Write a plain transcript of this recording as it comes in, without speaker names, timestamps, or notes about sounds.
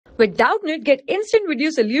With Doubtnut, get instant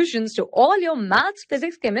video solutions to all your maths,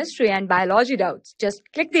 physics, chemistry, and biology doubts. Just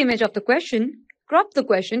click the image of the question, crop the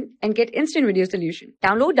question, and get instant video solution.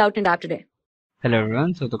 Download Doubtnut app today. Hello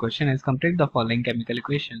everyone, so the question is complete the following chemical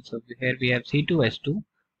equation. So here we have C2H2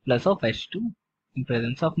 plus of H2 in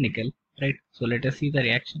presence of nickel, right? So let us see the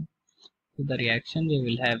reaction. So the reaction we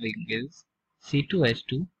will having is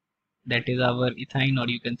C2H2, that is our ethine, or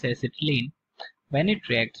you can say acetylene, when it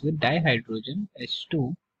reacts with dihydrogen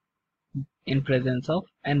H2 in presence of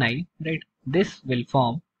Ni, right? This will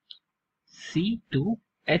form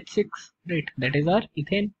C2H6, right? That is our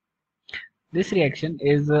ethane. This reaction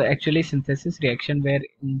is actually synthesis reaction where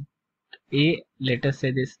A, let us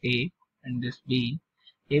say this A and this B,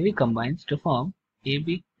 AB combines to form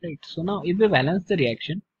AB, right? So now if we balance the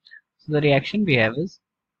reaction, so the reaction we have is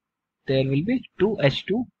there will be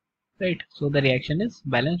 2H2, right? So the reaction is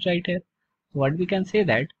balanced right here. So what we can say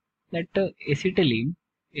that acetylene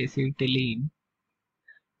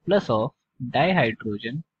plus of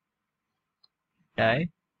dihydrogen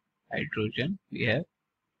we have,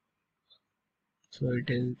 so it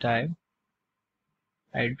is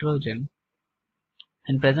dihydrogen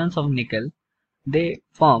in presence of nickel, they will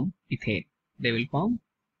form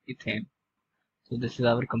ethane. So this is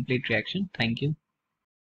our complete reaction. Thank you.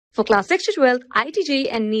 For class 6 to 12, IIT JEE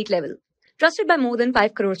and NEET level. Trusted by more than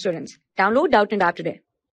 5 crore students. Download Doubtnut app today.